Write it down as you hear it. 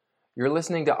You're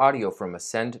listening to audio from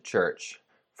Ascend Church.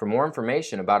 For more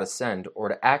information about Ascend or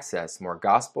to access more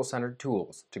gospel-centered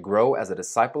tools to grow as a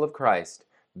disciple of Christ,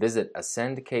 visit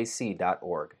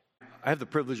ascendkc.org. I have the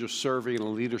privilege of serving in a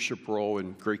leadership role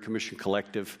in Great Commission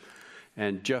Collective,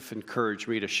 and Jeff encouraged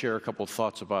me to share a couple of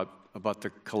thoughts about the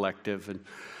collective. And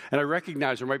I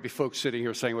recognize there might be folks sitting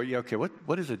here saying, well, yeah, okay,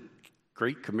 what is a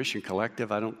Great Commission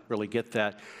Collective? I don't really get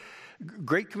that.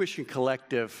 Great Commission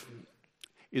Collective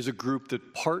is a group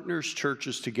that partners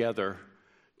churches together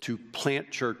to plant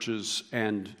churches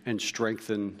and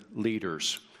strengthen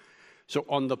leaders. So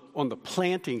on the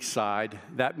planting side,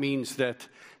 that means that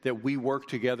we work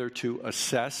together to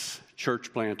assess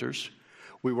church planters.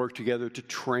 We work together to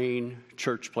train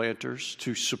church planters,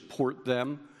 to support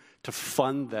them, to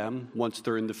fund them once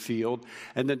they're in the field,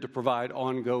 and then to provide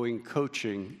ongoing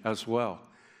coaching as well.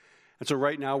 And so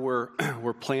right now we're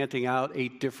planting out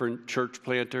 8 different church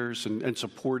planters and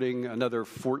supporting another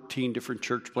 14 different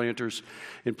church planters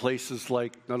in places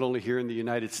like not only here in the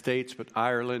United States, but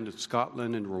Ireland and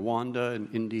Scotland and Rwanda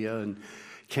and India and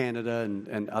Canada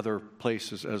and other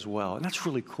places as well. And that's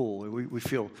really cool. We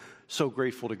feel so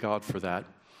grateful to God for that.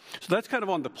 So that's kind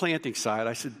of on the planting side.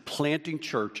 I said planting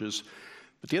churches,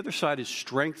 but the other side is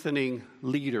strengthening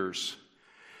leaders.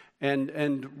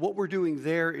 And what we're doing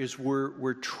there is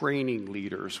we're training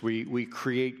leaders. We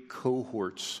create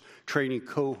cohorts, training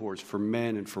cohorts for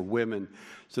men and for women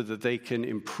so that they can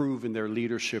improve in their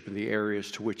leadership in the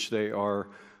areas to which they are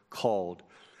called.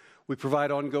 We provide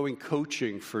ongoing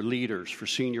coaching for leaders, for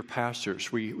senior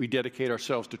pastors. We dedicate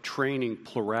ourselves to training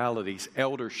pluralities,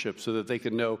 eldership, so that they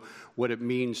can know what it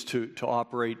means to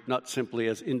operate not simply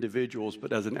as individuals,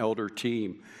 but as an elder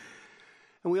team.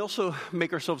 And we also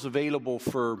make ourselves available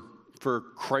for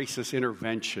crisis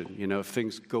intervention. You know, if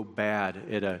things go bad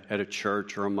at a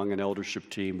church or among an eldership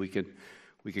team, we can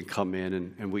come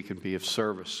in and we can be of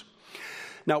service.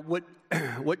 Now,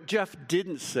 what Jeff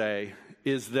didn't say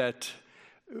is that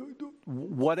to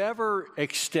whatever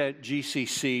extent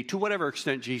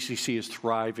GCC is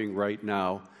thriving right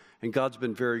now, and God's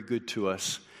been very good to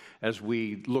us. As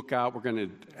we look out, we're going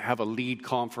to have a lead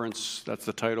conference. That's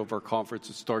the title of our conference.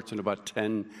 It starts in about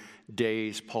 10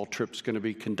 days. Paul Tripp's going to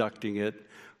be conducting it.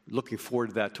 Looking forward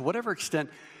to that. To whatever extent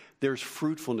there's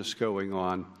fruitfulness going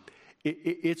on,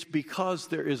 it's because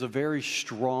there is a very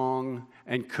strong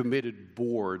and committed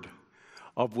board,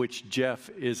 of which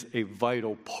Jeff is a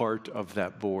vital part of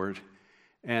that board.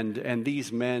 And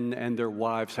these men and their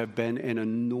wives have been an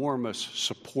enormous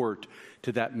support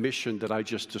to that mission that I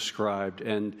just described,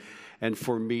 and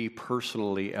for me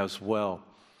personally as well.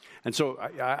 And so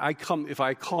if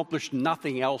I accomplished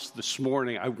nothing else this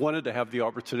morning, I wanted to have the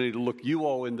opportunity to look you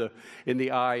all in the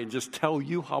eye and just tell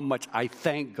you how much I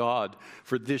thank God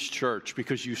for this church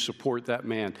because you support that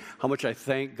man. How much I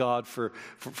thank God for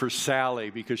Sally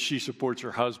because she supports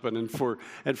her husband,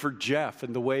 and for Jeff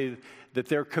and the way that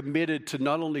they're committed to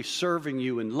not only serving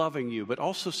you and loving you, but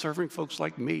also serving folks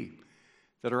like me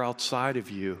that are outside of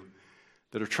you,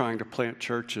 that are trying to plant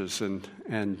churches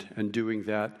and doing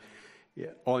that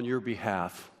on your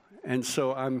behalf. And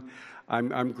so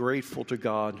I'm grateful to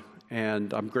God,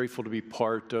 and I'm grateful to be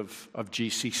part of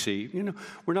GCC. You know,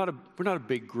 we're not a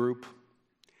big group,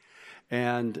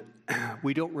 and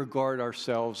we don't regard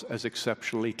ourselves as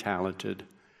exceptionally talented,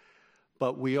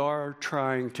 but we are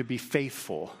trying to be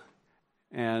faithful.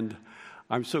 And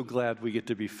I'm so glad we get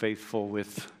to be faithful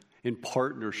in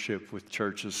partnership with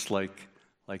churches like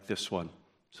this one.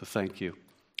 So thank you,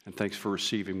 and thanks for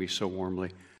receiving me so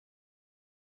warmly.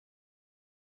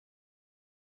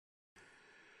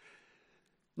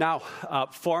 Now,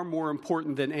 far more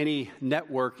important than any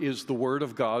network is the Word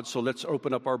of God. So let's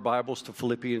open up our Bibles to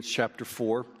Philippians chapter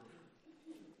 4.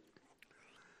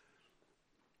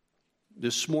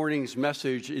 This morning's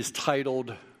message is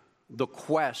titled, The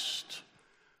Quest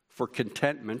for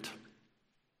Contentment.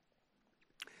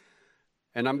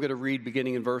 And I'm going to read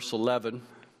beginning in verse 11,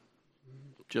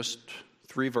 just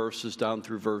 3 verses down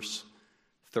through verse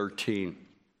 13.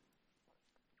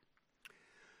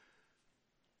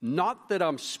 Not that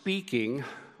I'm speaking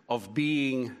of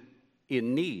being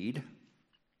in need,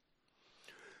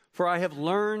 for I have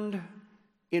learned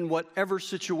in whatever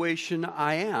situation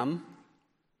I am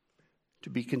to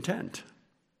be content.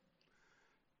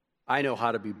 I know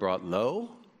how to be brought low,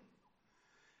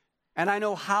 and I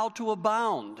know how to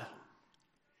abound.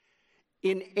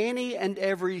 In any and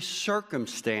every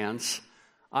circumstance,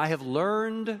 I have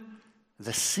learned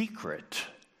the secret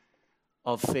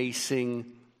of facing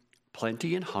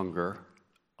plenty and hunger,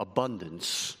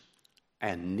 abundance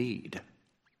and need.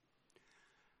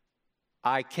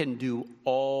 I can do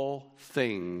all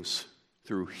things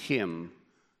through him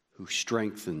who who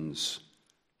strengthens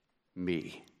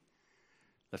me.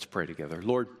 Let's pray together.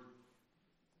 Lord,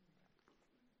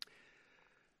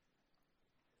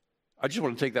 I just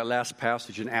want to take that last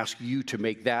passage and ask you to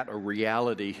make that a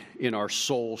reality in our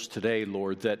souls today,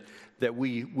 Lord, that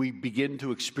we begin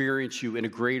to experience you in a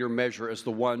greater measure as the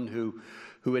one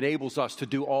who enables us to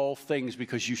do all things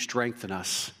because you strengthen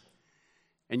us.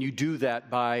 And you do that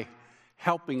by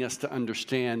helping us to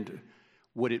understand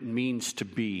what it means to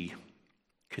be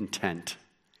content.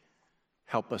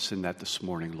 Help us in that this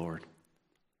morning, Lord.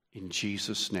 In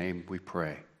Jesus' name we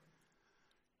pray.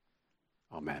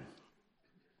 Amen.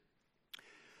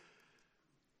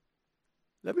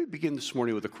 Let me begin this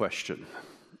morning with a question.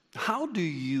 How do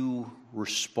you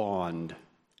respond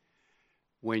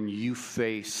when you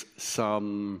face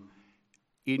some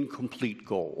incomplete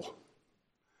goal,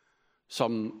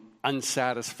 some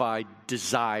unsatisfied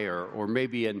desire, or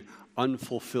maybe an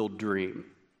unfulfilled dream?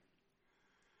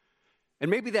 And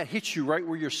maybe that hits you right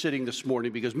where you're sitting this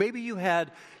morning, because maybe you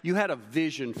had a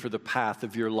vision for the path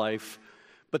of your life,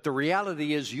 but the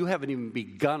reality is you haven't even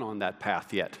begun on that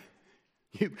path yet.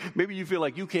 Maybe you feel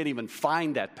like you can't even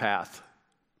find that path.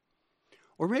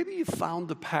 Or maybe you found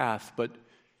the path, but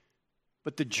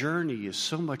the journey is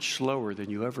so much slower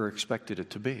than you ever expected it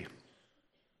to be.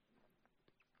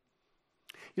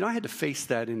 You know, I had to face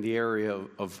that in the area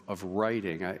of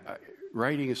writing.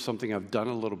 Writing is something I've done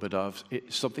a little bit of.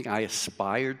 It's something I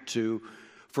aspired to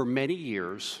for many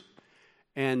years.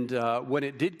 And when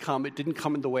it did come, it didn't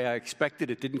come in the way I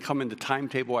expected. It didn't come in the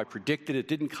timetable I predicted. It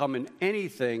didn't come in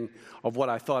anything of what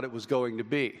I thought it was going to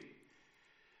be.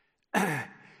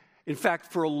 In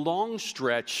fact, for a long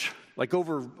stretch, like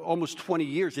over almost 20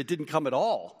 years, it didn't come at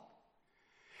all.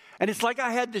 And it's like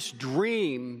I had this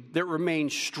dream that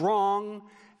remained strong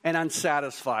and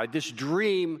unsatisfied. This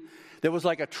dream that was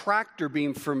like a tractor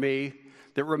beam for me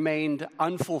that remained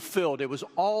unfulfilled. It was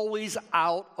always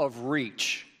out of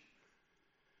reach.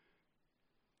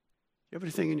 You have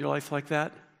anything in your life like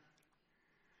that?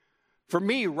 For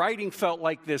me, writing felt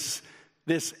like this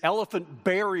elephant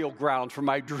burial ground for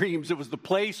my dreams. It was the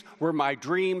place where my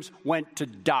dreams went to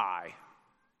die.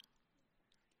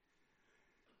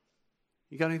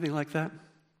 You got anything like that?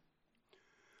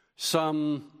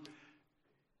 Some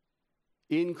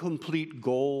incomplete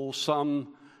goal,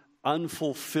 some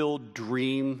unfulfilled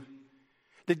dream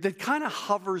that kind of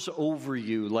hovers over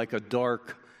you like a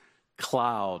dark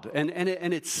cloud, and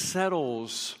it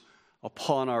settles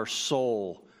upon our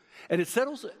soul. And it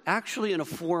settles actually in a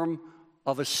form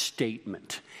of a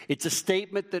statement. It's a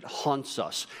statement that haunts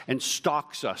us and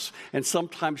stalks us and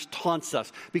sometimes taunts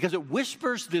us because it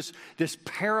whispers this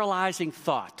paralyzing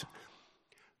thought.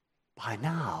 By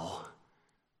now,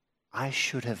 I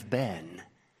should have been.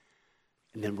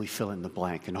 And then we fill in the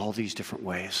blank in all these different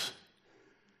ways.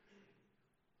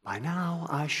 By now,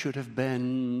 I should have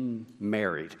been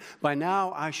married. By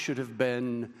now, I should have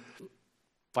been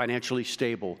financially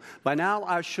stable. By now,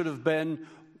 I should have been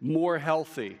more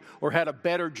healthy, or had a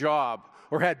better job,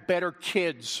 or had better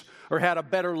kids, or had a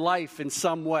better life in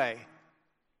some way.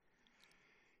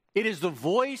 It is the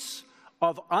voice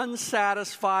of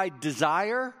unsatisfied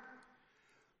desire,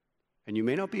 and you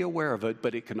may not be aware of it,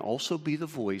 but it can also be the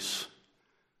voice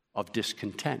of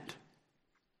discontent.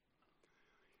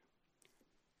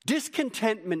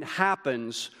 Discontentment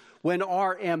happens when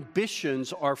our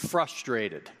ambitions are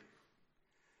frustrated.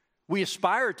 We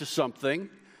aspire to something,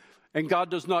 and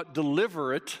God does not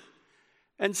deliver it,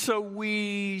 and so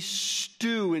we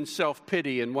stew in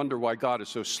self-pity and wonder why God is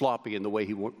so sloppy in the way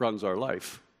He runs our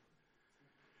life.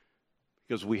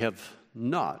 Because we have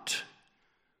not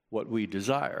what we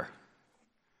desire.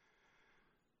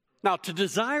 Now, to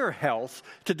desire health,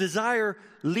 to desire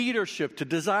leadership, to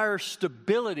desire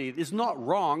stability is not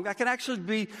wrong. That can actually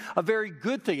be a very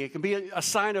good thing. It can be a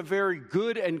sign of very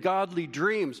good and godly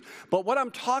dreams. But what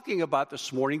I'm talking about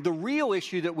this morning, the real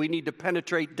issue that we need to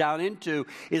penetrate down into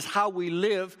is how we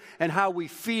live and how we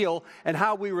feel and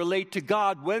how we relate to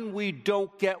God when we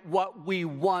don't get what we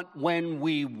want when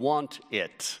we want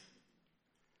it.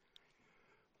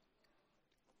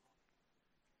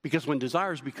 Because when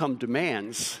desires become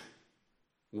demands,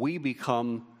 we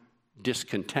become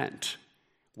discontent.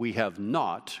 We have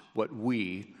not what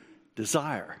we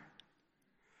desire.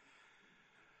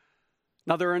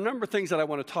 Now, there are a number of things that I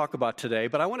want to talk about today,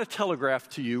 but I want to telegraph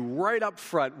to you right up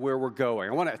front where we're going.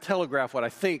 I want to telegraph what I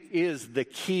think is the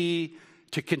key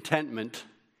to contentment,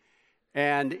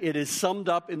 and it is summed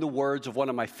up in the words of one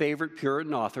of my favorite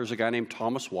Puritan authors, a guy named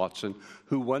Thomas Watson,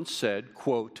 who once said,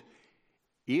 quote,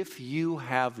 "If you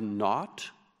have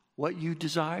not what you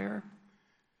desire,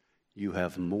 you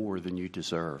have more than you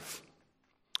deserve."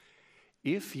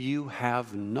 if you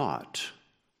have not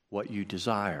what you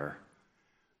desire,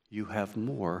 you have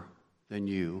more than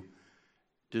you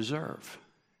deserve.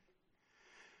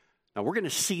 Now, we're going to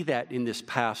see that in this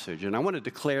passage, and I want to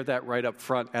declare that right up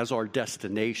front as our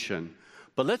destination.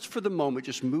 But let's, for the moment,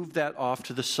 just move that off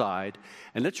to the side,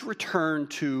 and let's return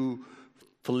to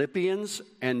Philippians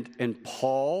and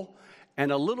Paul,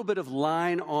 and a little bit of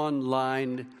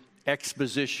line-on-line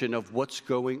exposition of what's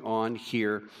going on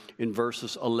here in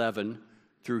verses 11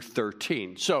 through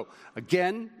 13. So,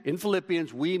 again, in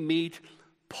Philippians, we meet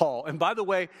Paul. And by the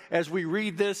way, as we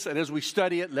read this and as we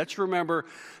study it, let's remember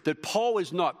that Paul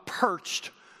is not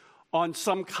perched on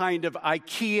some kind of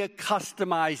IKEA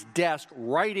customized desk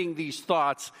writing these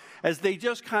thoughts as they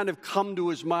just kind of come to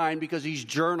his mind because he's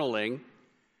journaling.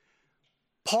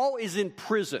 Paul is in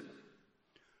prison.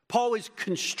 Paul is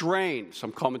constrained.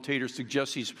 Some commentators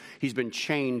suggest he's been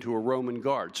chained to a Roman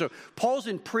guard. So Paul's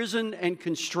in prison and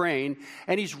constrained,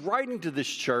 and he's writing to this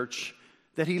church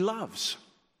that he loves.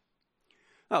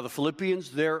 Now, the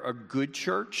Philippians, they're a good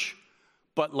church,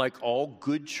 but like all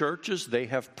good churches, they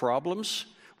have problems.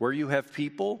 Where you have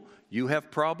people, you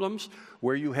have problems.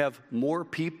 Where you have more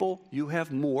people, you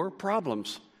have more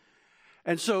problems.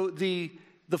 And so the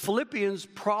Philippians'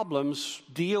 problems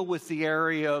deal with the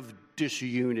area of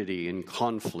disunity and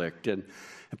conflict, and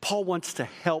Paul wants to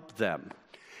help them.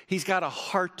 He's got a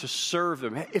heart to serve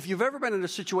them. If you've ever been in a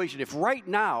situation, if right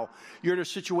now you're in a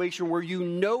situation where you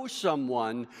know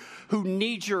someone who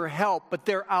needs your help, but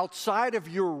they're outside of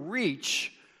your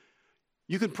reach,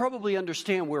 you can probably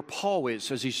understand where Paul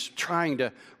is as he's trying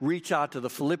to reach out to the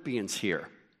Philippians here,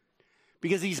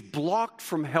 because he's blocked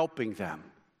from helping them.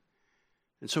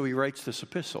 And so he writes this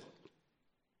epistle.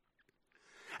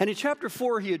 And in chapter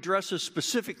 4, he addresses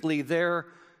specifically their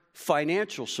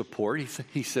financial support.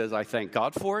 He says, I thank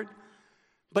God for it.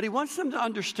 But he wants them to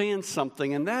understand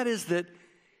something, and that is that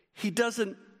he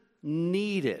doesn't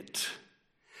need it.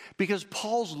 Because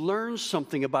Paul's learned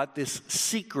something about this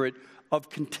secret of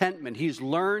contentment. He's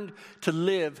learned to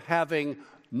live having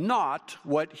not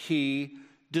what he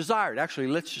desired. Actually,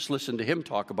 let's just listen to him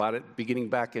talk about it, beginning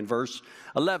back in verse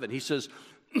 11. He says,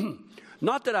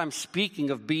 not that I'm speaking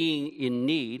of being in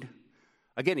need.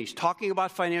 Again, he's talking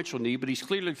about financial need, but he's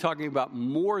clearly talking about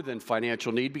more than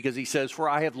financial need, because he says, for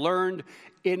I have learned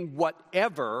in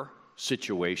whatever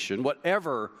situation,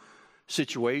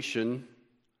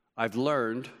 I've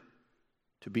learned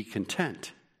to be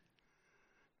content.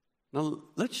 Now,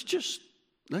 let's just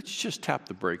tap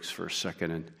the brakes for a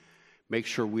second and make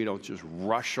sure we don't just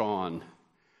rush on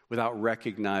without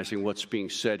recognizing what's being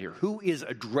said here. Who is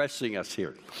addressing us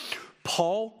here?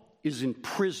 Paul is in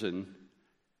prison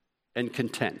and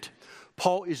content.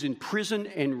 Paul is in prison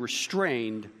and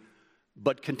restrained,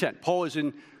 but content. Paul is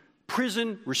in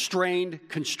prison, restrained,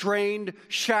 constrained,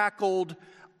 shackled,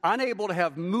 unable to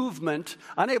have movement,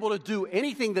 unable to do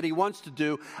anything that he wants to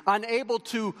do, unable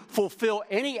to fulfill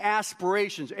any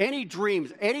aspirations, any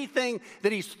dreams, anything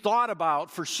that he's thought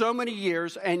about for so many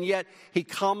years, and yet he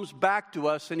comes back to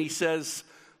us and he says,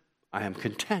 I am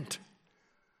content.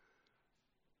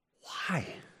 Why?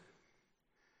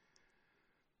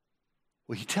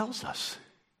 Well, he tells us,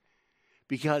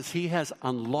 because he has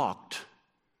unlocked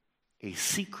a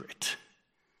secret.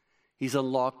 He's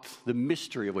unlocked the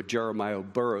mystery of what Jeremiah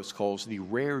Burroughs calls the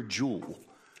rare jewel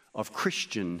of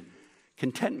Christian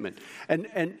contentment.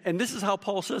 And this is how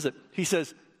Paul says it. He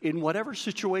says, in whatever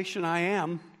situation I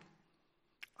am,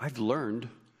 I've learned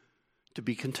to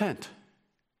be content.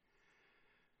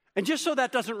 And just so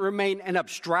that doesn't remain an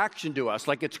abstraction to us,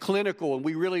 like it's clinical and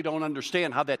we really don't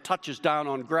understand how that touches down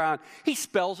on ground, he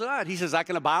spells it out. He says, I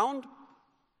can abound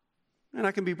and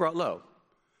I can be brought low.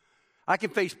 I can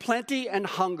face plenty and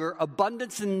hunger,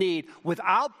 abundance and need,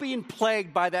 without being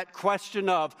plagued by that question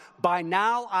of, by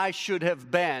now I should have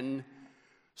been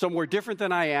somewhere different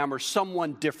than I am, or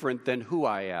someone different than who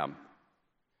I am.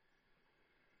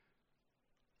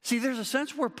 See, there's a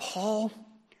sense where Paul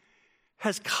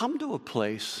has come to a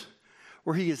place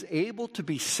where he is able to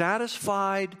be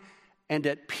satisfied and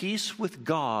at peace with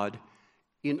God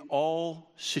in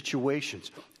all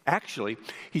situations. Actually,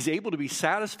 he's able to be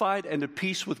satisfied and at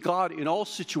peace with God in all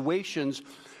situations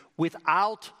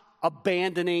without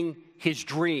abandoning his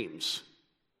dreams.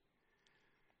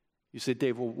 You say,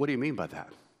 Dave, well, what do you mean by that?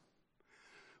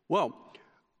 Well,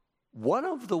 one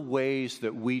of the ways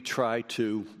that we try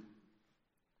to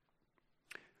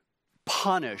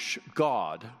punish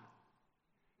God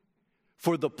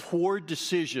for the poor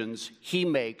decisions he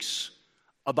makes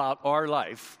about our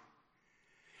life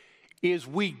is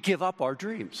we give up our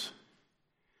dreams.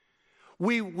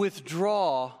 We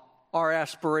withdraw our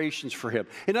aspirations for him.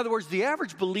 In other words, the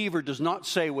average believer does not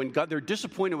say when they're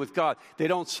disappointed with God, they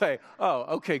don't say,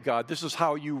 oh, okay, God, this is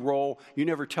how you roll. You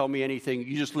never tell me anything.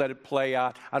 You just let it play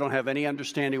out. I don't have any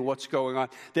understanding of what's going on.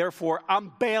 Therefore,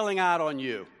 I'm bailing out on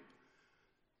you.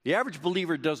 The average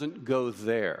believer doesn't go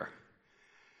there.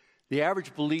 The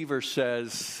average believer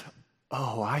says,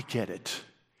 oh, I get it.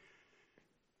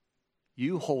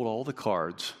 You hold all the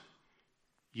cards.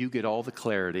 You get all the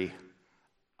clarity.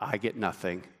 I get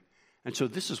nothing. And so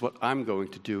this is what I'm going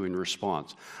to do in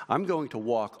response. I'm going to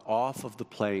walk off of the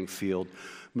playing field,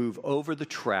 move over the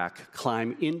track,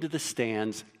 climb into the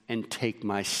stands, and take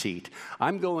my seat.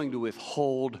 I'm going to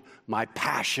withhold my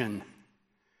passion.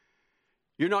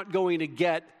 You're not going to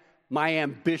get my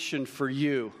ambition for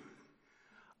you.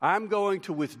 I'm going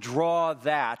to withdraw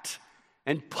that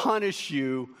and punish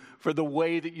you for the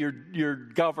way that you're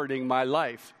governing my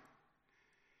life.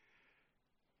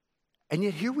 And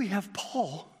yet here we have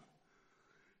Paul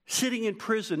sitting in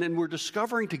prison, and we're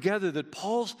discovering together that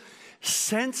Paul's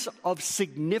sense of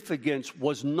significance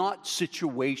was not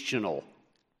situational.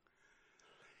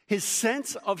 His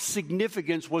sense of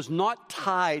significance was not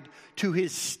tied to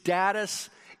his status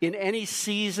in any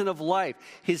season of life.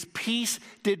 His peace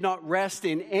did not rest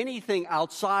in anything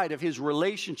outside of his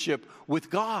relationship with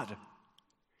God.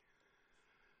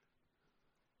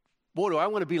 Boy, do I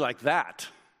want to be like that,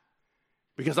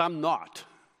 because I'm not.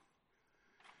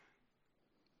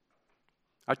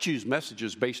 I choose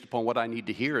messages based upon what I need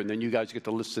to hear, and then you guys get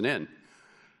to listen in.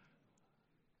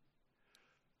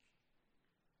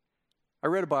 I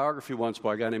read a biography once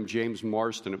by a guy named James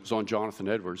Marsden. It was on Jonathan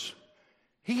Edwards.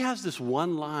 He has this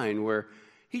one line where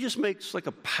he just makes like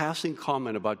a passing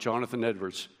comment about Jonathan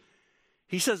Edwards.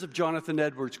 He says of Jonathan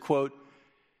Edwards, quote,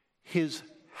 his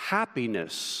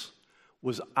happiness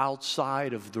was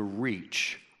outside of the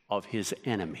reach of his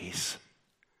enemies.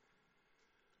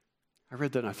 I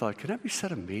read that and I thought, can that be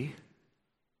said of me?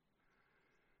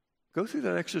 Go through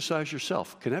that exercise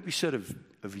yourself. Can that be said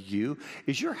of you?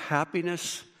 Is your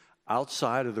happiness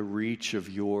outside of the reach of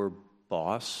your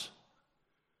boss?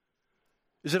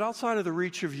 Is it outside of the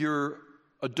reach of your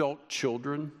adult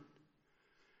children?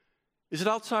 Is it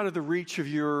outside of the reach of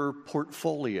your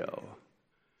portfolio?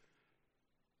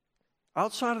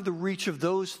 Outside of the reach of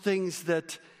those things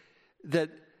that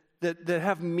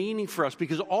have meaning for us?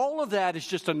 Because all of that is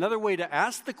just another way to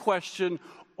ask the question,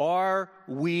 are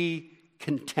we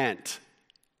content?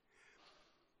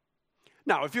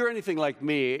 Now, if you're anything like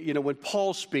me, when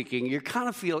Paul's speaking, you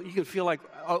can feel like,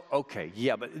 oh, okay,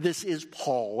 yeah, but this is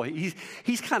Paul.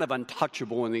 He's kind of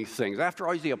untouchable in these things. After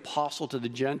all, he's the apostle to the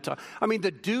Gentile. I mean,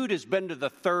 the dude has been to the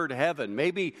third heaven.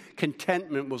 Maybe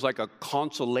contentment was like a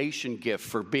consolation gift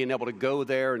for being able to go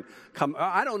there and come.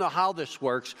 I don't know how this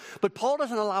works, but Paul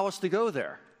doesn't allow us to go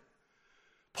there.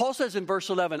 Paul says in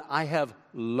verse 11, I have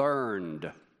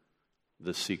learned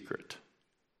the secret.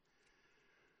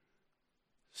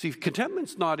 See,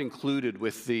 contentment's not included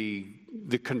with the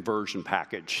conversion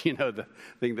package, the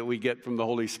thing that we get from the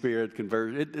Holy Spirit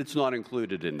conversion. It's not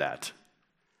included in that.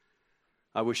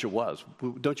 I wish it was.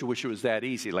 Don't you wish it was that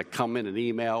easy? Like come in an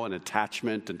email, an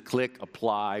attachment, and click,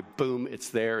 apply, boom, it's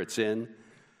there, it's in.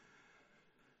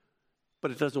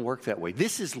 But it doesn't work that way.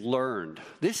 This is learned.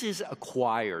 This is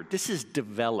acquired. This is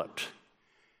developed.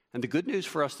 And the good news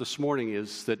for us this morning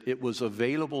is that it was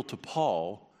available to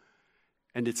Paul,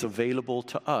 and it's available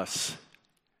to us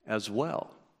as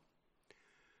well.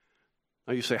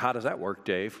 Now you say, how does that work,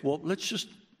 Dave? Well, let's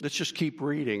just keep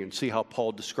reading and see how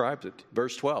Paul describes it.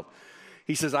 Verse 12.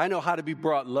 He says, I know how to be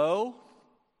brought low,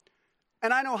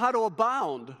 and I know how to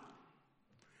abound.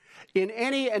 In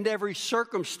any and every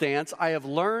circumstance, I have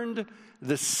learned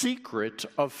the secret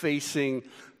of facing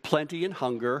plenty and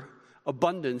hunger,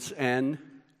 abundance and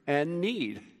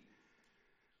need.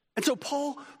 And so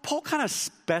Paul kind of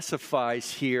specifies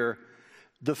here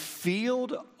the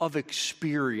field of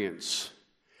experience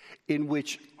in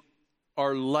which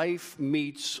our life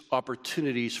meets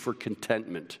opportunities for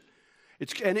contentment.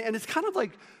 It's kind of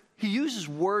like he uses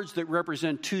words that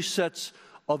represent two sets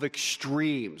of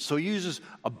extremes. So he uses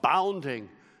abounding,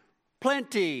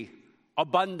 plenty,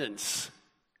 abundance.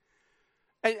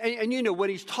 And when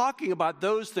he's talking about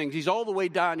those things, he's all the way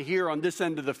down here on this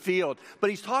end of the field, but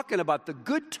he's talking about the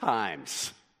good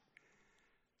times.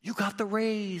 You got the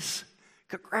raise.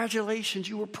 Congratulations,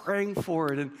 you were praying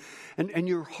for it, and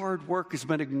your hard work has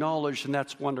been acknowledged, and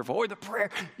that's wonderful. Or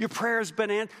your prayer has been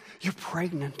answered. You're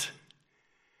pregnant.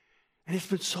 And it's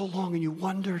been so long, and you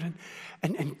wondered,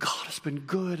 and God has been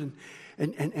good,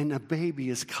 and a baby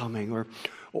is coming.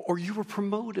 Or you were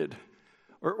promoted.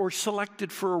 or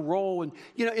selected for a role. And,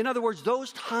 in other words,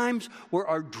 those times where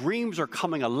our dreams are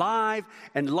coming alive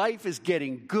and life is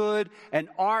getting good and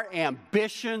our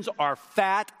ambitions are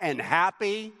fat and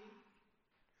happy.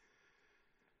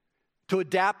 To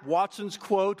adapt Watson's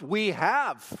quote, we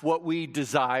have what we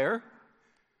desire.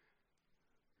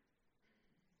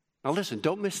 Now listen,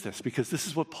 don't miss this, because this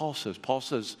is what Paul says. Paul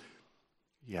says,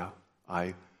 yeah,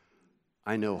 I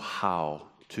know how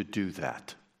to do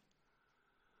that.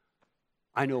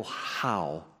 I know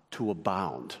how to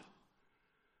abound.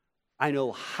 I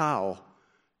know how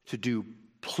to do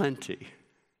plenty.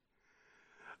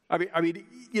 I mean,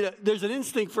 there's an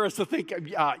instinct for us to think,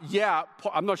 yeah,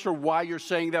 Paul, I'm not sure why you're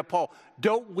saying that, Paul.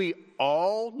 Don't we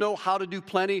all know how to do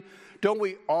plenty? Don't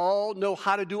we all know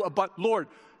how to do abundance? Lord,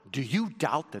 do you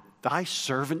doubt that thy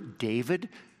servant David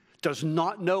does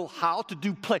not know how to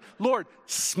do plenty? Lord,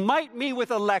 smite me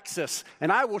with a Lexus, and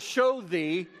I will show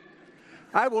thee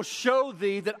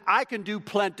that I can do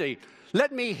plenty.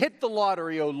 Let me hit the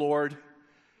lottery, O Lord,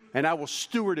 and I will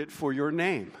steward it for your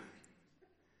name.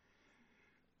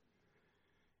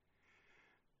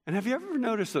 And have you ever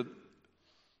noticed that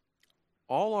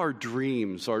all our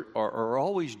dreams are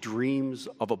always dreams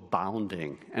of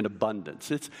abounding and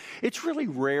abundance? It's really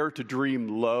rare to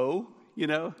dream low,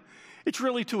 It's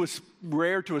really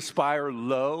rare to aspire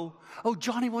low. Oh,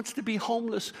 Johnny wants to be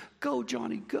homeless. Go,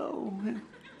 Johnny, go.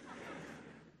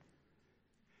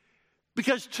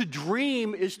 Because to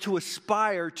dream is to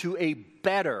aspire to a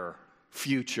better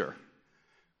future.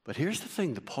 But here's the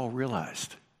thing that Paul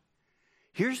realized.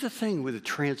 Here's the thing with the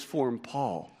transformed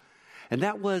Paul. And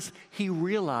that was, he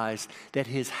realized that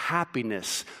his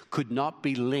happiness could not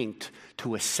be linked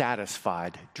to a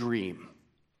satisfied dream.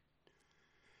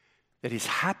 That his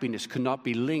happiness could not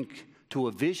be linked to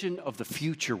a vision of the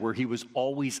future where he was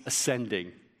always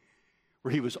ascending,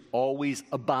 where he was always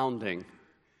abounding,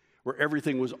 where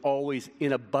everything was always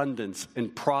in abundance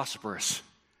and prosperous.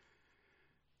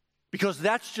 Because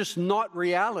that's just not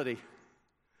reality.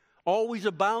 Always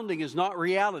abounding is not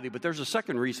reality, but there's a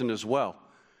second reason as well.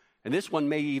 And this one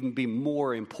may even be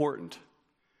more important.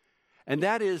 And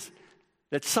that is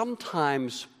that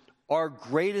sometimes our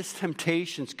greatest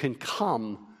temptations can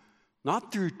come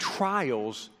not through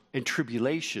trials and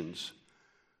tribulations,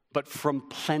 but from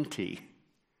plenty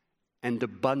and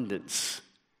abundance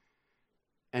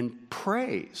and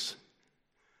praise.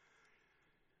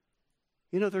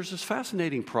 There's this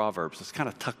fascinating Proverbs that's kind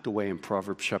of tucked away in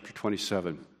Proverbs chapter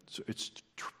 27. It's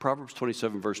Proverbs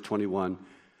 27, verse 21. It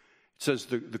says,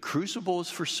 the crucible is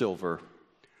for silver,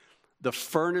 the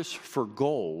furnace for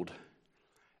gold,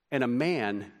 and a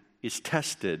man is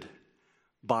tested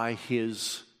by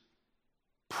his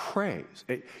praise.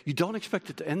 You don't expect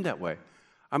it to end that way.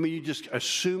 You just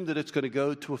assume that it's going to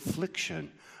go to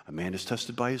affliction. A man is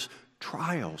tested by his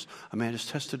trials. A man is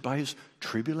tested by his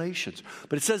tribulations.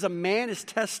 But it says a man is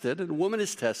tested and a woman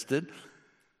is tested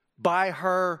by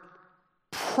her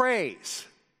praise.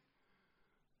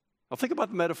 Now think about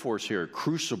the metaphors here,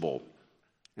 crucible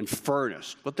and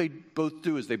furnace. What they both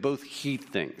do is they both heat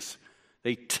things.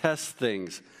 They test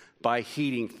things by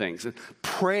heating things. And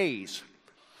praise,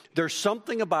 there's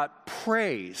something about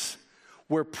praise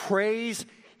where praise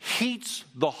heats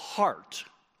the heart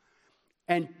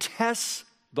and tests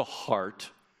the heart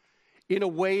in a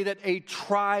way that a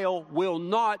trial will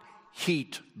not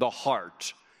heat the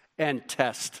heart and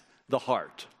test the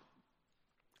heart.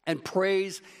 And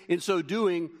praise, in so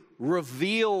doing,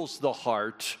 reveals the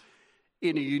heart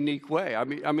in a unique way.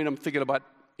 I'm thinking about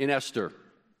in Esther,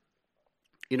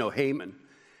 Haman.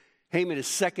 Haman is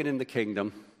second in the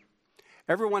kingdom.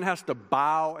 Everyone has to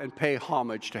bow and pay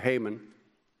homage to Haman.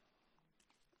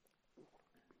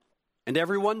 And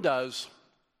everyone does,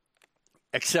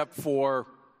 except for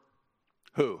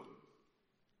who?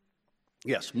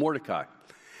 Yes, Mordecai.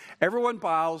 Everyone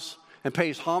bows and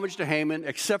pays homage to Haman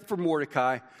except for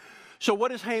Mordecai. So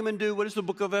what does Haman do? What does the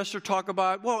book of Esther talk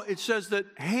about? Well, it says that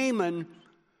Haman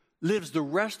lives the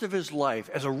rest of his life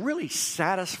as a really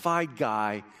satisfied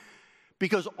guy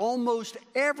because almost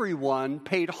everyone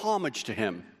paid homage to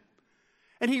him.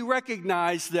 And he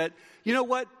recognized that, you know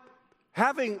what?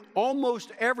 Having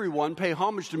almost everyone pay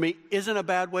homage to me isn't a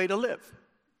bad way to live,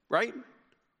 right?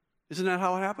 Isn't that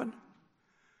how it happened?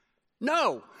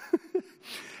 No.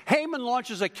 Haman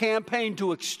launches a campaign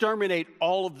to exterminate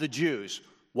all of the Jews.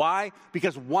 Why?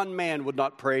 Because one man would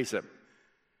not praise him.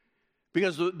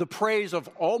 Because the praise of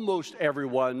almost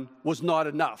everyone was not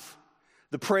enough.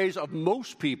 The praise of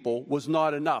most people was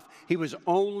not enough. He was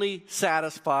only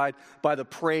satisfied by the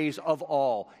praise of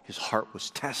all. His heart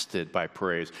was tested by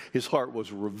praise. His heart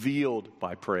was revealed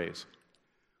by praise.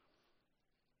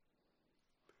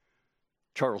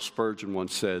 Charles Spurgeon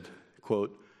once said,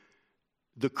 quote,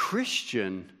 "The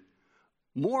Christian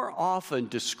more often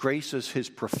disgraces his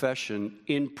profession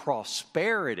in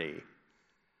prosperity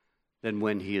than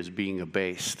when he is being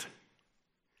abased."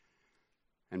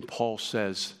 And Paul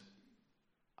says,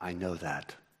 I know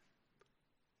that.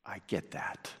 I get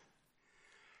that.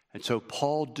 And so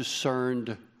Paul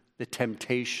discerned the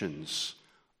temptations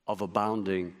of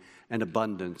abounding and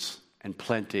abundance and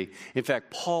plenty. In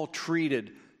fact, Paul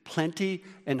treated plenty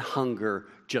and hunger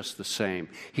just the same.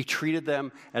 He treated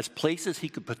them as places he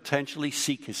could potentially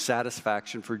seek his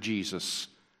satisfaction for Jesus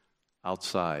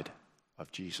outside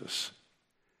of Jesus.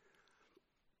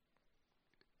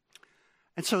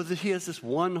 And so he has this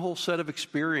one whole set of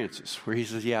experiences where he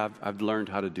says, yeah, I've learned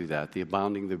how to do that. The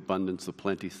abounding, the abundance, the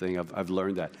plenty thing, I've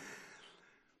learned that.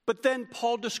 But then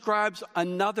Paul describes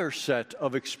another set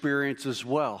of experience as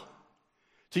well.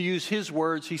 To use his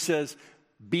words, he says,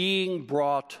 being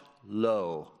brought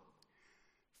low,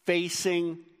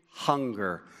 facing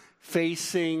hunger,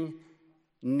 facing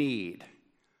need.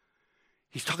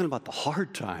 He's talking about the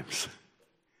hard times.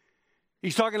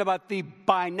 He's talking about the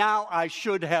by now I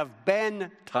should have been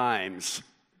times.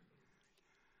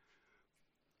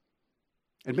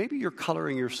 And maybe you're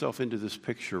coloring yourself into this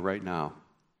picture right now.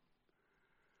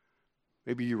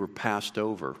 Maybe you were passed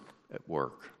over at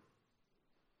work.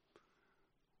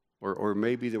 Or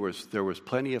maybe there was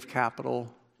plenty of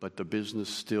capital, but the business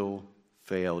still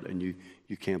failed and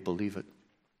you can't believe it.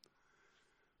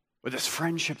 Or this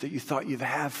friendship that you thought you'd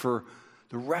have for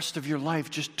the rest of your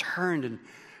life just turned and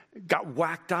got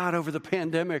whacked out over the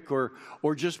pandemic or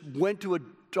just went to a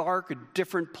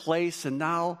different place, and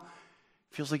now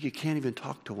it feels like you can't even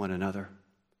talk to one another.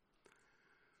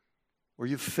 Or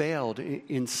you've failed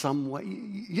in some way.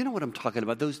 You know what I'm talking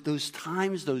about, those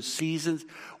times, those seasons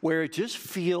where it just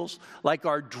feels like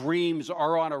our dreams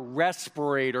are on a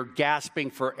respirator gasping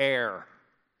for air.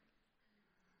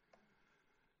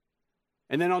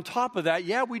 And then on top of that,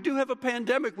 yeah, we do have a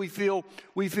pandemic. We feel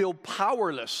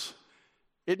powerless.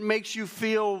 It makes you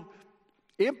feel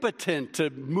impotent to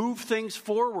move things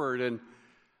forward. And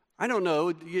I don't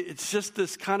know, it's just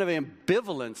this kind of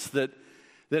ambivalence that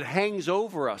hangs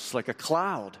over us like a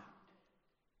cloud.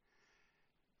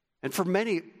 And for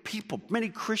many people, many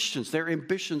Christians, their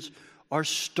ambitions are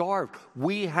starved.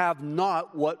 We have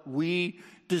not what we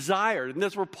desired. And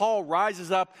that's where Paul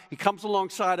rises up. He comes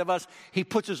alongside of us. He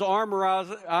puts his arm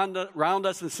around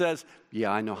us and says,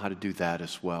 yeah, I know how to do that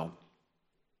as well.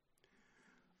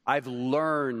 I've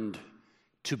learned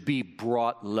to be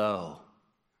brought low.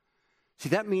 See,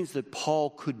 that means that Paul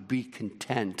could be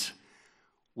content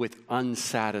with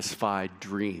unsatisfied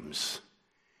dreams.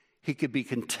 He could be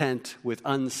content with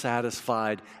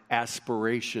unsatisfied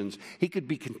aspirations. He could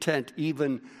be content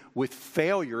even with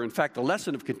failure. In fact, the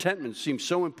lesson of contentment seems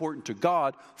so important to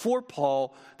God for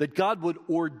Paul that God would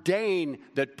ordain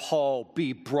that Paul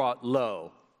be brought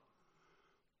low.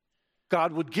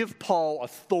 God would give Paul a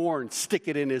thorn, stick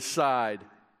it in his side,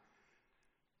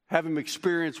 have him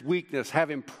experience weakness, have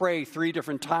him pray 3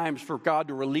 different times for God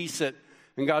to release it.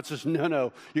 And God says,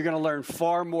 no, you're going to learn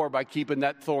far more by keeping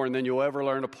that thorn than you'll ever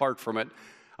learn apart from it.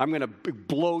 I'm going to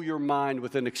blow your mind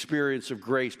with an experience of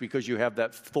grace because you have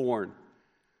that thorn.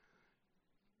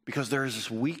 Because there is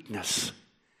this weakness.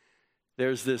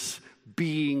 There's this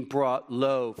being brought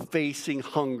low, facing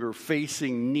hunger,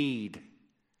 facing need.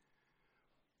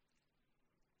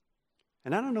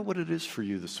 And I don't know what it is for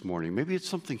you this morning. Maybe it's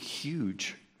something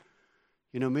huge.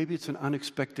 Maybe it's an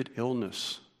unexpected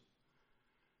illness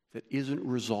that isn't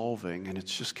resolving and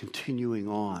it's just continuing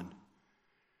on.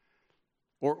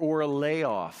 Or a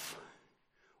layoff.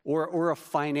 Or a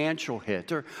financial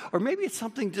hit. Or maybe it's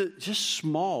something just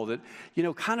small that,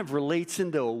 kind of relates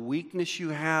into a weakness you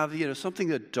have, something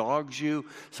that dogs you,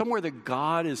 somewhere that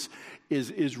God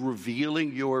is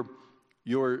revealing your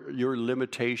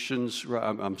limitations.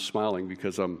 I'm smiling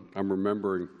because I'm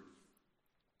remembering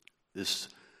this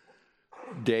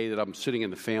day that I'm sitting in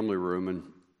the family room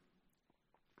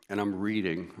and I'm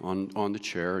reading on the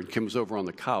chair, and Kim's over on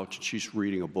the couch and she's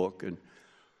reading a book, and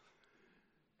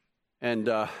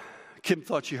Kim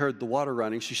thought she heard the water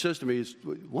running. She says to me, "Is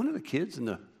one of the kids in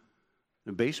the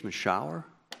basement shower?"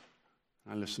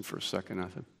 I listened for a second.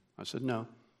 I said, "No,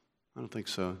 I don't think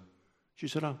so." She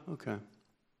said, "Oh, okay."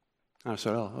 And I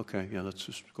said, "Oh, okay, yeah, let's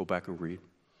just go back and read."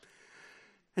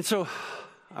 And so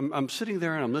I'm sitting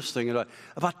there and I'm listening, and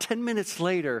about 10 minutes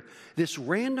later, this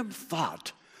random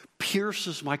thought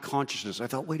pierces my consciousness. I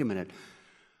thought, wait a minute,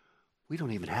 we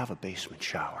don't even have a basement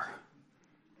shower.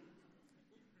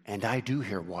 And I do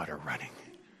hear water running.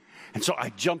 And so I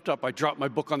jumped up, I dropped my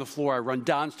book on the floor, I run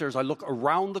downstairs, I look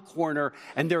around the corner,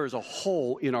 and there is a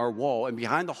hole in our wall. And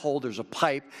behind the hole, there's a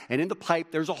pipe. And in the pipe,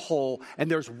 there's a hole. And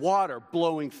there's water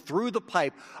blowing through the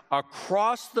pipe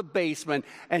across the basement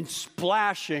and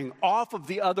splashing off of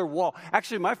the other wall.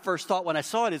 Actually, my first thought when I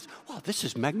saw it is, wow, this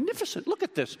is magnificent. Look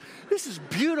at this. This is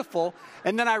beautiful.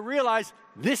 And then I realized,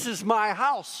 this is my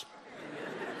house.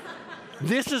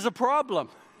 This is a problem.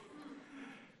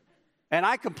 And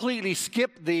I completely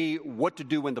skipped the what to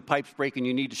do when the pipes break and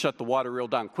you need to shut the water reel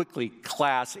down quickly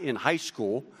class in high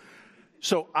school.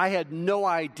 So I had no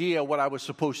idea what I was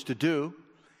supposed to do.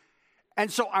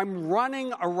 And so I'm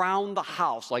running around the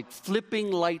house, like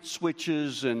flipping light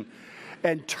switches and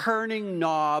turning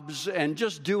knobs and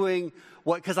just doing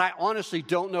what, because I honestly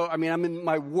don't know. I mean, I'm in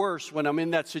my worst when I'm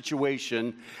in that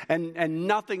situation and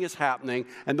nothing is happening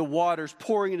and the water's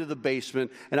pouring into the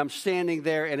basement and I'm standing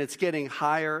there and it's getting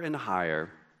higher and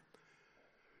higher.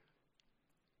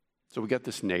 So we got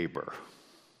this neighbor,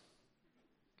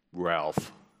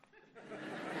 Ralph.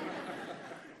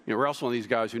 You know, Ralph's one of these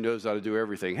guys who knows how to do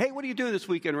everything. Hey, what are you doing this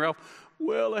weekend, Ralph?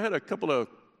 Well, I had a couple of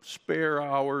spare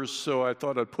hours, so I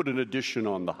thought I'd put an addition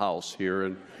on the house here.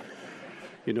 And,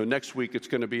 you know, next week it's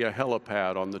going to be a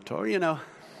helipad on the top. You know,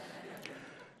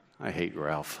 I hate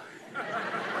Ralph.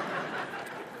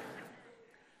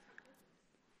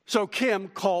 So Kim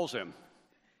calls him.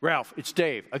 Ralph, it's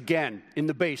Dave, again, in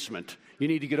the basement. You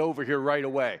need to get over here right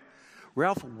away.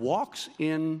 Ralph walks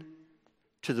in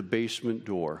to the basement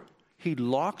door. He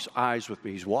locks eyes with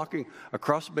me. He's walking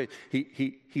across the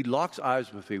basement. He locks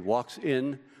eyes with me, walks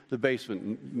in the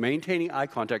basement, maintaining eye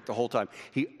contact the whole time.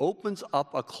 He opens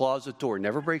up a closet door,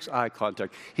 never breaks eye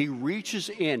contact. He reaches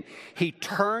in. He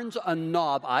turns a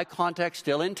knob, eye contact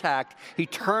still intact. He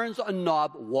turns a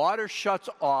knob, water shuts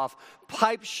off,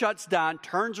 pipe shuts down,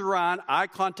 turns around, eye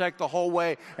contact the whole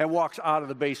way, and walks out of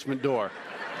the basement door.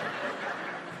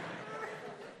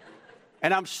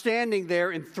 And I'm standing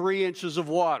there in 3 inches of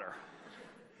water.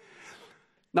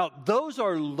 Now, those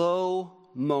are low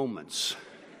moments.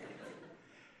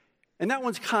 And that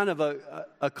one's kind of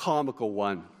a comical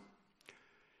one.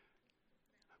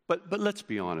 But let's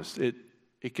be honest, it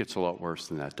gets a lot worse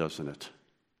than that, doesn't it?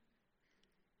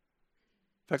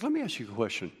 In fact, let me ask you a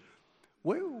question.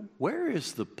 Where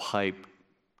is the pipe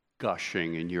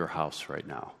gushing in your house right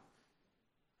now?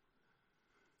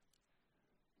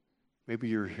 Maybe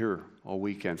you're here all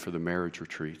weekend for the marriage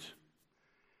retreat.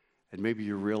 And maybe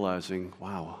you're realizing,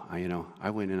 wow, I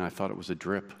went in, I thought it was a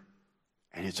drip,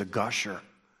 and it's a gusher,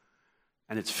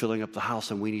 and it's filling up the house,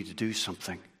 and we need to do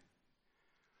something.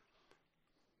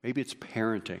 Maybe it's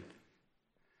parenting.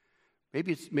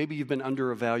 Maybe you've been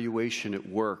under evaluation at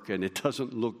work, and it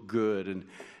doesn't look good,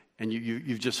 and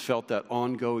you've just felt that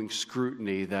ongoing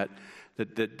scrutiny that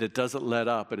doesn't let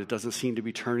up, and it doesn't seem to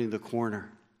be turning the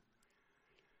corner.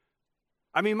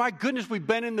 I mean, my goodness, we've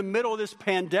been in the middle of this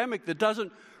pandemic that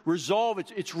doesn't resolve.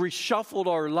 It's reshuffled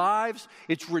our lives.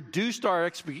 It's reduced our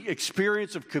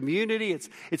experience of community.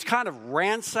 It's kind of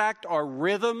ransacked our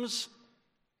rhythms.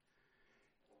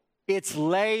 It's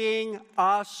laying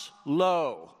us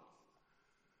low.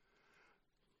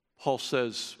 Paul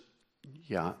says,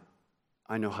 yeah,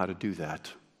 I know how to do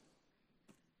that.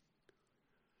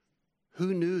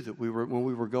 Who knew that when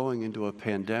we were going into a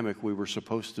pandemic, we were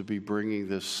supposed to be bringing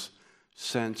this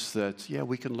sense that, yeah,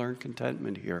 we can learn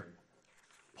contentment here.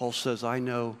 Paul says, I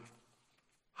know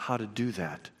how to do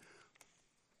that.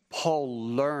 Paul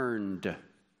learned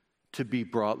to be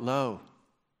brought low.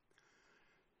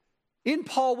 In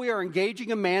Paul, we are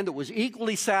engaging a man that was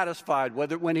equally satisfied,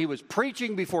 whether when he was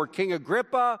preaching before King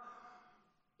Agrippa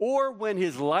or when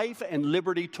his life and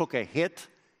liberty took a hit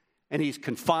and he's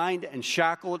confined and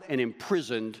shackled and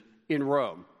imprisoned in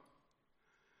Rome.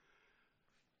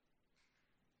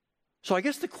 So I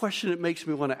guess the question it makes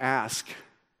me want to ask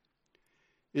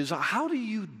is, how do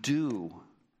you do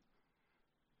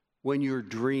when your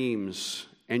dreams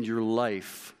and your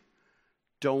life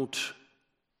don't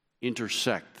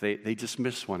intersect? They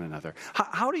dismiss one another.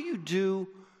 How do you do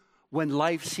when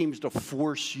life seems to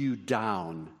force you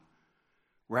down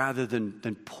rather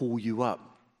than pull you up?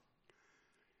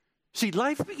 See,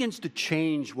 life begins to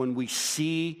change when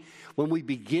we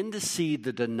begin to see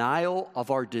the denial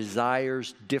of our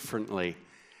desires differently.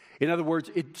 In other words,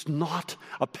 it's not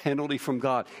a penalty from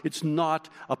God. It's not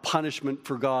a punishment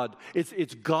for God.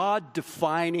 It's God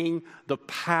defining the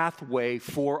pathway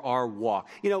for our walk.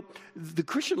 You know, the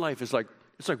Christian life is like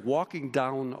walking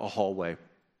down a hallway.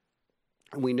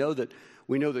 And we know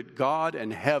that God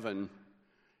and heaven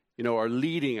are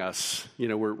leading us.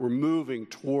 We're moving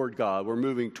toward God. We're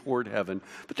moving toward heaven.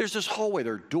 But there's this hallway.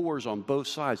 There are doors on both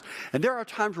sides. And there are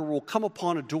times where we'll come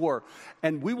upon a door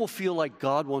and we will feel like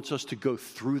God wants us to go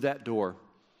through that door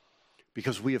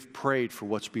because we have prayed for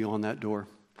what's beyond that door.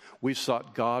 We've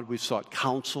sought God. We've sought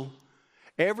counsel.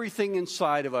 Everything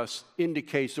inside of us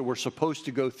indicates that we're supposed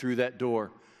to go through that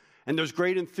door. And there's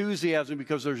great enthusiasm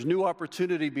because there's new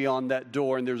opportunity beyond that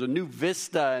door, and there's a new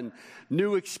vista and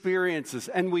new experiences.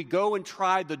 And we go and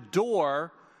try the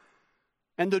door,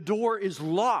 and the door is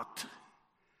locked.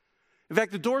 In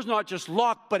fact, the door's not just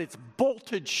locked, but it's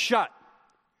bolted shut.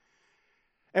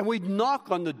 And we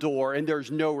knock on the door, and there's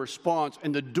no response,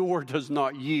 and the door does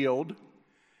not yield.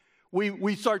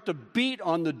 We start to beat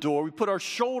on the door. We put our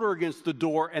shoulder against the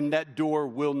door, and that door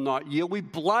will not yield. We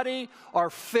bloody our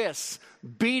fists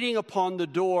beating upon the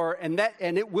door, and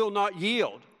it will not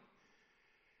yield.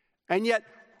 And yet,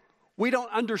 we don't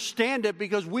understand it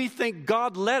because we think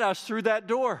God led us through that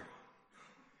door.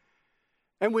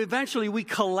 And eventually we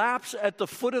collapse at the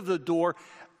foot of the door,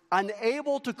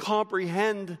 unable to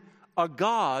comprehend a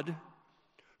God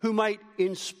who might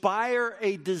inspire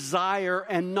a desire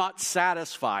and not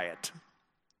satisfy it.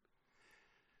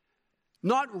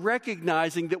 Not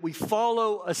recognizing that we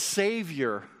follow a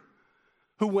Savior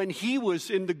who, when he was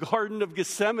in the Garden of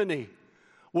Gethsemane,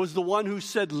 was the one who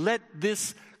said, "Let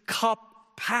this cup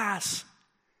pass.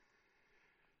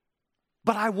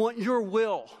 But I want your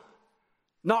will,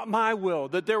 not my will."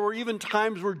 That there were even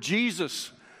times where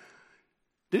Jesus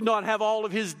did not have all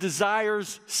of his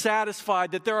desires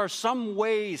satisfied, that there are some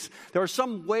ways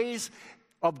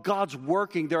of God's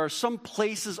working, there are some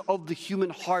places of the human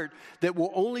heart that will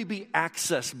only be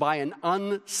accessed by an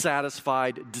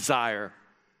unsatisfied desire.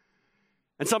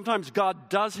 And sometimes God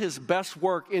does his best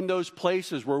work in those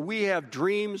places where we have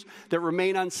dreams that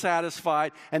remain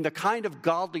unsatisfied, and the kind of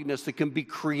godliness that can be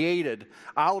created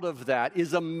out of that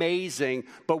is amazing,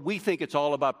 but we think it's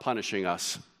all about punishing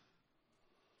us.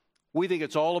 We think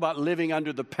it's all about living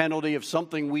under the penalty of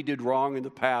something we did wrong in the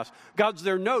past. God's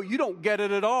there, no, you don't get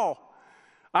it at all.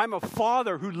 I'm a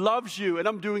father who loves you, and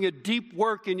I'm doing a deep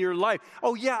work in your life.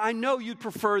 Oh yeah, I know you'd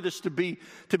prefer this to be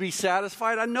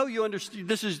satisfied. I know you understand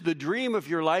this is the dream of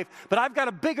your life, but I've got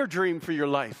a bigger dream for your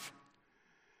life.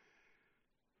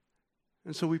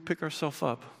 And so we pick ourselves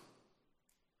up,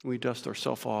 we dust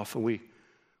ourselves off, and we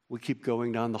keep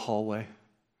going down the hallway.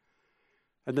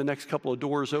 And the next couple of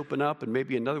doors open up, and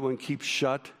maybe another one keeps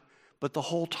shut. But the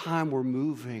whole time we're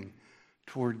moving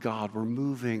toward God. We're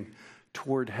moving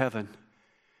toward heaven.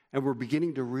 And we're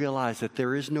beginning to realize that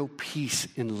there is no peace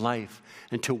in life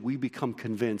until we become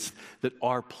convinced that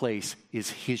our place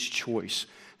is his choice.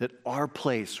 That our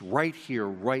place right here,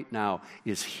 right now,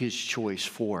 is his choice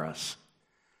for us.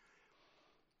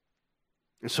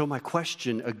 And so my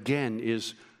question again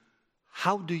is,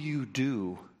 how do you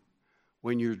do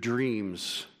when your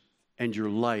dreams and your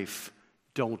life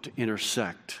don't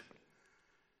intersect?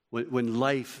 When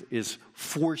life is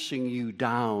forcing you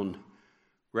down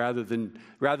rather than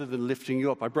lifting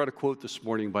you up. I brought a quote this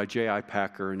morning by J.I.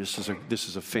 Packer, and this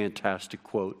is a fantastic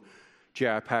quote.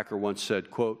 J.I. Packer once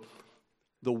said, quote,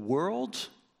 "The world's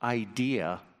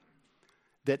idea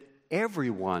that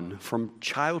everyone from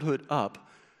childhood up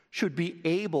should be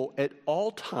able at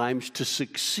all times to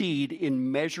succeed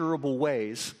in measurable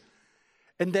ways,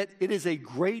 and that it is a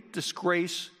great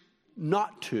disgrace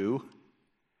not to,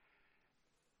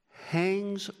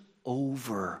 hangs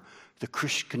over the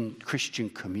Christian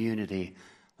community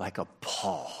like a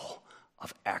pall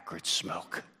of acrid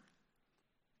smoke."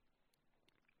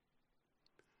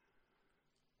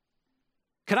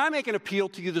 Can I make an appeal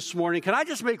to you this morning? Can I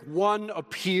just make one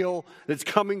appeal that's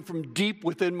coming from deep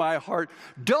within my heart?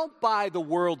 Don't buy the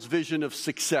world's vision of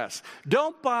success.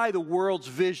 Don't buy the world's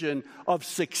vision of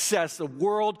success, a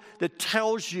world that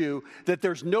tells you that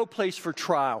there's no place for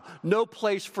trial, no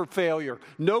place for failure,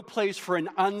 no place for an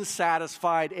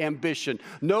unsatisfied ambition,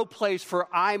 no place for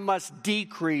I must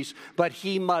decrease, but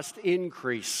he must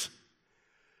increase.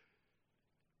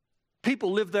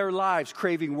 People live their lives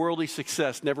craving worldly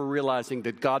success, never realizing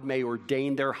that God may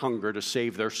ordain their hunger to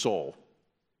save their soul.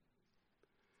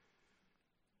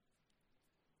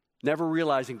 Never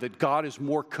realizing that God is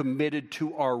more committed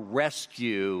to our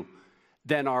rescue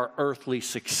than our earthly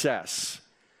success.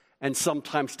 And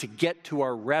sometimes to get to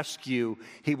our rescue,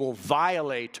 he will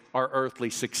violate our earthly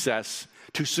success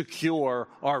to secure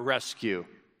our rescue.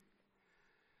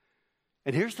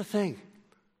 And here's the thing,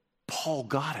 Paul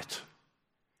got it.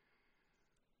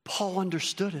 Paul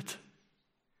understood it.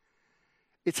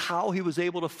 It's how he was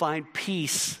able to find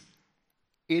peace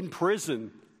in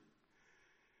prison,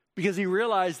 because he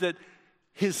realized that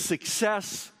his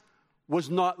success was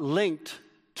not linked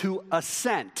to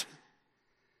assent.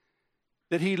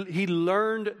 That he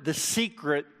learned the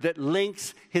secret that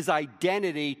links his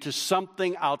identity to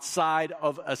something outside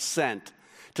of assent,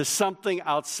 to something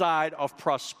outside of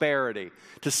prosperity,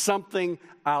 to something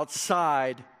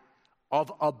outside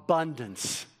of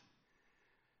abundance.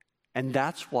 And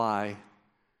that's why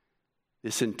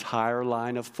this entire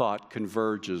line of thought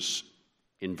converges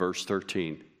in verse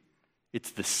 13.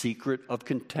 It's the secret of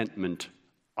contentment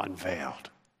unveiled.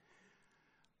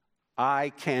 I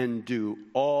can do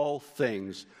all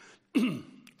things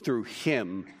through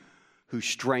him who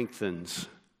strengthens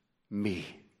me.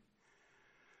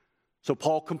 So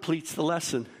Paul completes the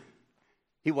lesson.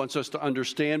 He wants us to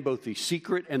understand both the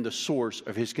secret and the source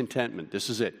of his contentment. This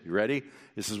is it. You ready?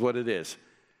 This is what it is.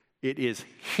 It is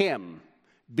him,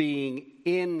 being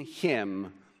in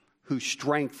him, who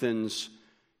strengthens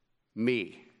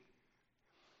me.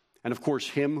 And of course,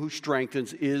 him who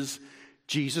strengthens is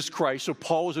Jesus Christ. So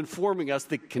Paul is informing us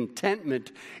that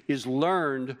contentment is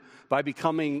learned by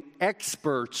becoming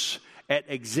experts at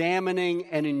examining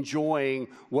and enjoying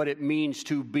what it means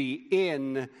to be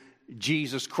in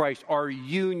Jesus Christ, our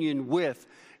union with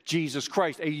Jesus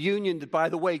Christ, a union that, by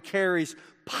the way, carries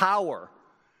power,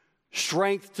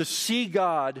 strength to see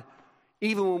God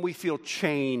even when we feel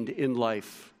chained in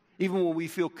life, even when we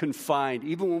feel confined,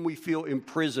 even when we feel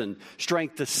imprisoned,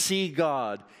 strength to see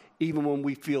God even when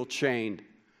we feel chained,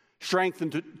 strength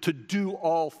to do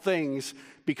all things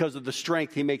because of the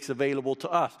strength he makes available to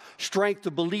us, strength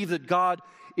to believe that God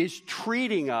is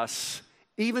treating us,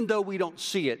 even though we don't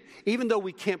see it, even though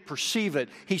we can't perceive it,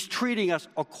 he's treating us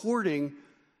according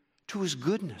to his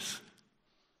goodness,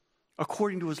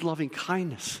 according to his loving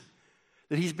kindness,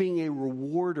 that he's being a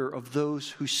rewarder of those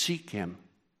who seek him.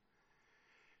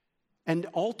 And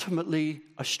ultimately,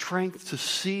 a strength to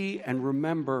see and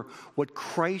remember what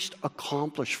Christ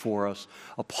accomplished for us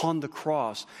upon the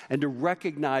cross, and to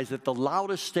recognize that the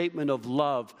loudest statement of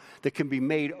love that can be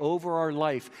made over our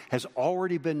life has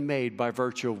already been made by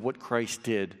virtue of what Christ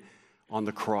did on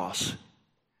the cross.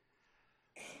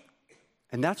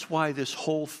 And that's why this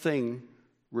whole thing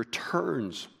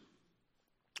returns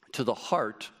to the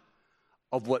heart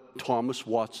of what Thomas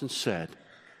Watson said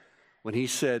when he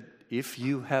said, if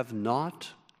you have not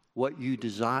what you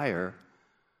desire,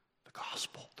 the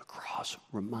gospel, the cross,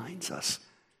 reminds us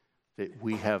that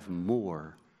we have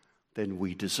more than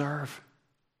we deserve.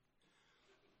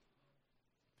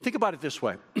 Think about it this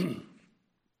way.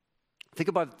 Think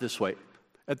about it this way.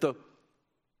 At the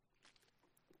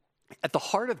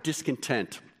heart of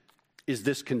discontent is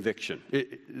this conviction.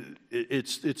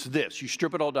 It's this. You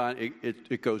strip it all down,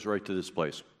 it goes right to this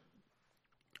place.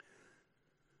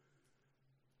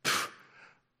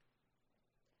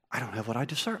 I don't have what I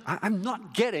deserve. I'm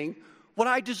not getting what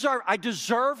I deserve. I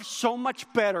deserve so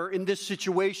much better in this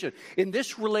situation, in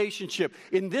this relationship,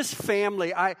 in this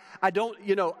family. I don't,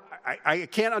 I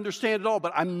can't understand it all,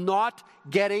 but I'm not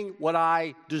getting what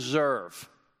I deserve.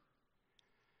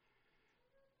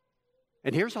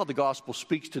 And here's how the gospel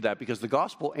speaks to that, because the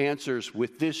gospel answers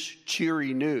with this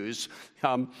cheery news.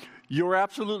 You're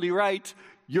absolutely right.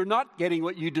 You're not getting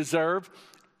what you deserve,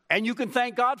 and you can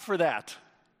thank God for that.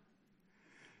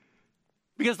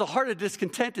 Because the heart of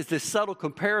discontent is this subtle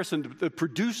comparison that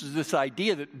produces this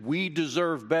idea that we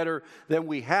deserve better than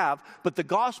we have. But the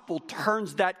gospel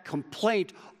turns that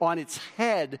complaint on its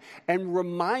head and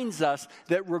reminds us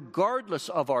that regardless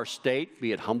of our state,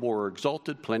 be it humble or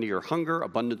exalted, plenty or hunger,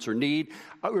 abundance or need,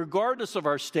 regardless of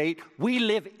our state, we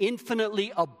live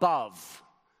infinitely above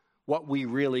what we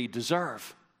really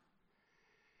deserve.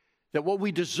 That what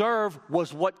we deserve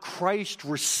was what Christ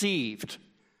received.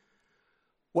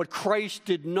 What Christ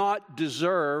did not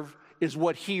deserve is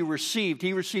what he received.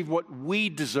 He received what we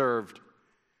deserved.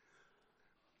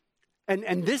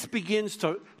 And this begins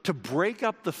to break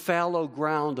up the fallow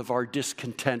ground of our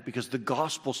discontent, because the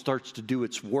gospel starts to do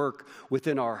its work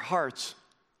within our hearts.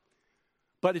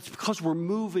 But it's because we're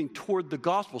moving toward the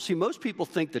gospel. See, most people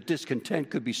think that discontent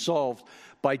could be solved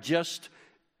by just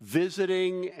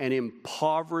visiting an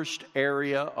impoverished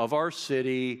area of our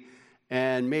city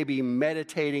and maybe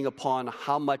meditating upon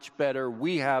how much better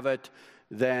we have it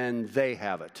than they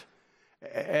have it.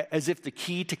 As if the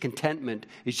key to contentment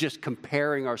is just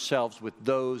comparing ourselves with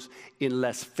those in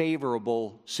less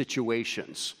favorable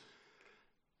situations.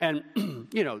 And,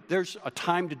 there's a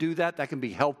time to do that. That can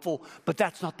be helpful, but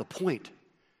that's not the point.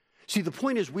 See, the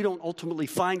point is we don't ultimately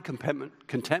find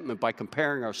contentment by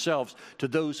comparing ourselves to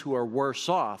those who are worse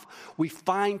off. We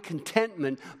find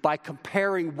contentment by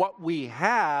comparing what we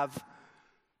have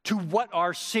to what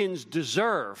our sins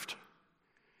deserved.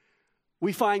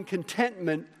 We find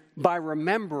contentment by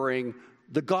remembering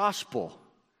the gospel.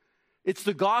 It's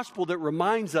the gospel that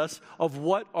reminds us of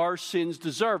what our sins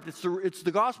deserved. It's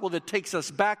the gospel that takes us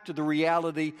back to the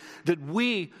reality that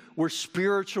we were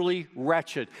spiritually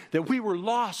wretched, that we were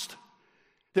lost,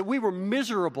 that we were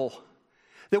miserable,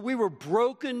 that we were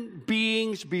broken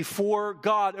beings before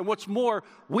God. And what's more,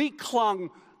 we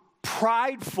clung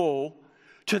prideful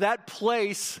to that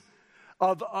place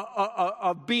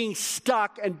of being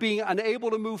stuck and being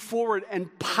unable to move forward and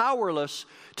powerless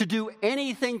to do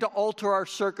anything to alter our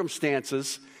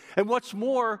circumstances. And what's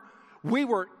more, we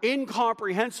were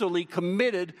incomprehensibly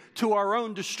committed to our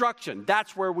own destruction.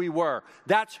 That's where we were.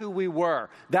 That's who we were.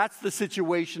 That's the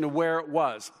situation of where it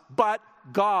was. But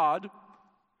God,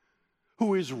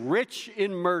 who is rich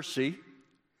in mercy,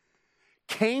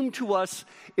 came to us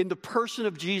in the person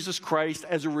of Jesus Christ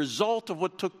as a result of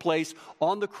what took place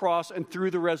on the cross and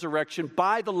through the resurrection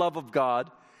by the love of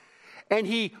God. And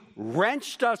he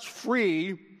wrenched us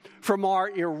free from our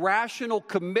irrational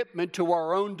commitment to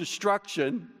our own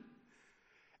destruction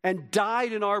and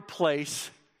died in our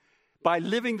place by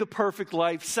living the perfect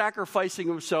life, sacrificing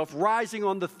himself, rising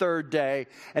on the third day.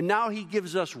 And now he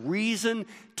gives us reason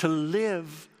to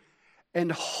live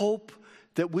and hope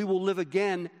that we will live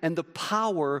again, and the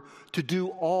power to do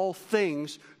all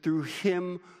things through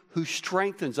him who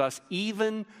strengthens us,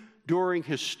 even during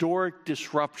historic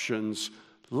disruptions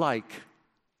like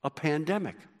a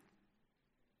pandemic.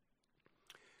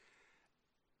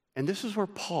 And this is where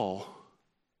Paul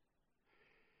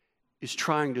is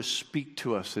trying to speak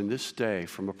to us in this day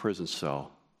from a prison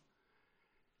cell.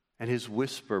 And his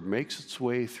whisper makes its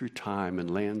way through time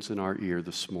and lands in our ear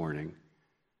this morning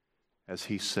as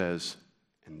he says,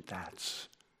 and that's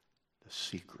the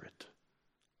secret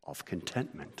of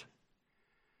contentment.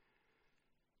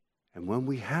 And when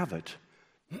we have it,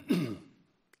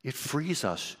 it frees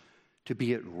us to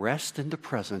be at rest in the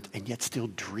present and yet still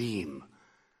dream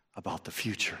about the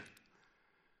future.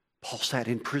 Paul sat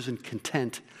in prison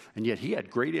content, and yet he had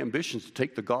great ambitions to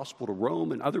take the gospel to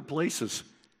Rome and other places.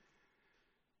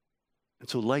 And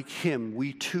so like him,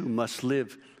 we too must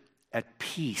live at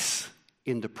peace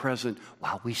in the present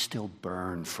while we still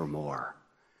burn for more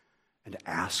and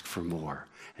ask for more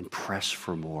and press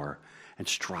for more and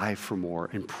strive for more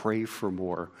and pray for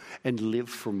more and live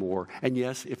for more. And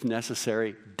yes, if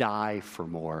necessary, die for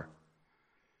more.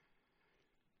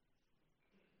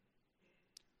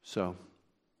 So,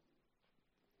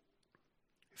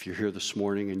 if you're here this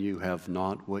morning and you have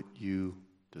not what you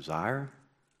desire,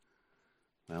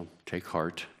 well, take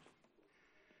heart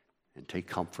and take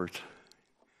comfort.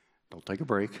 Don't take a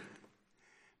break,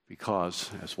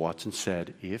 because, as Watson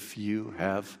said, if you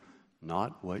have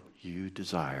not what you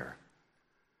desire,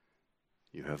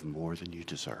 you have more than you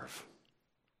deserve.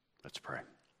 Let's pray.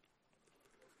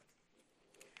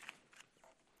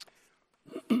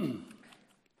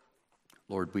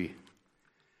 Lord, we're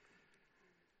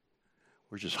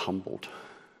just humbled.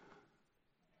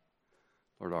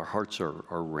 Lord, our hearts are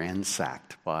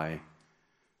ransacked by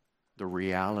the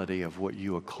reality of what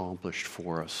you accomplished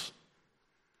for us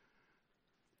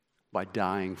by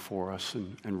dying for us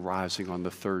and rising on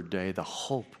the third day, the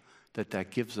hope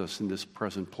that gives us in this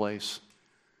present place.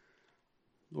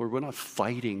 Lord, we're not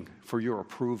fighting for your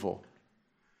approval.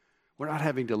 We're not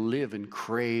having to live and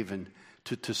crave and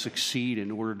to succeed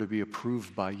in order to be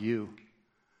approved by you.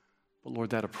 But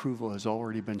Lord, that approval has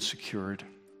already been secured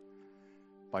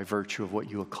by virtue of what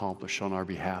you accomplish on our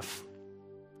behalf.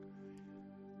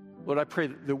 Lord, I pray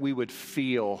that we would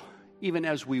feel, even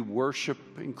as we worship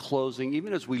in closing,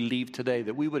 even as we leave today,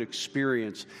 that we would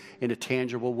experience in a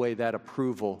tangible way that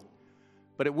approval.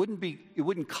 But it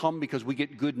wouldn't come because we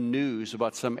get good news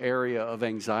about some area of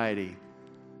anxiety,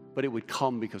 but it would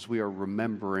come because we are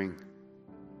remembering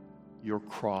your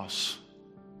cross,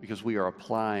 because we are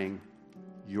applying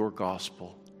your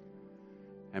gospel,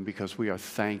 and because we are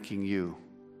thanking you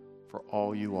for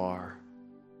all you are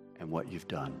and what you've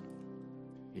done.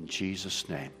 In Jesus'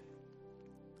 name,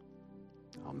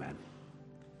 amen.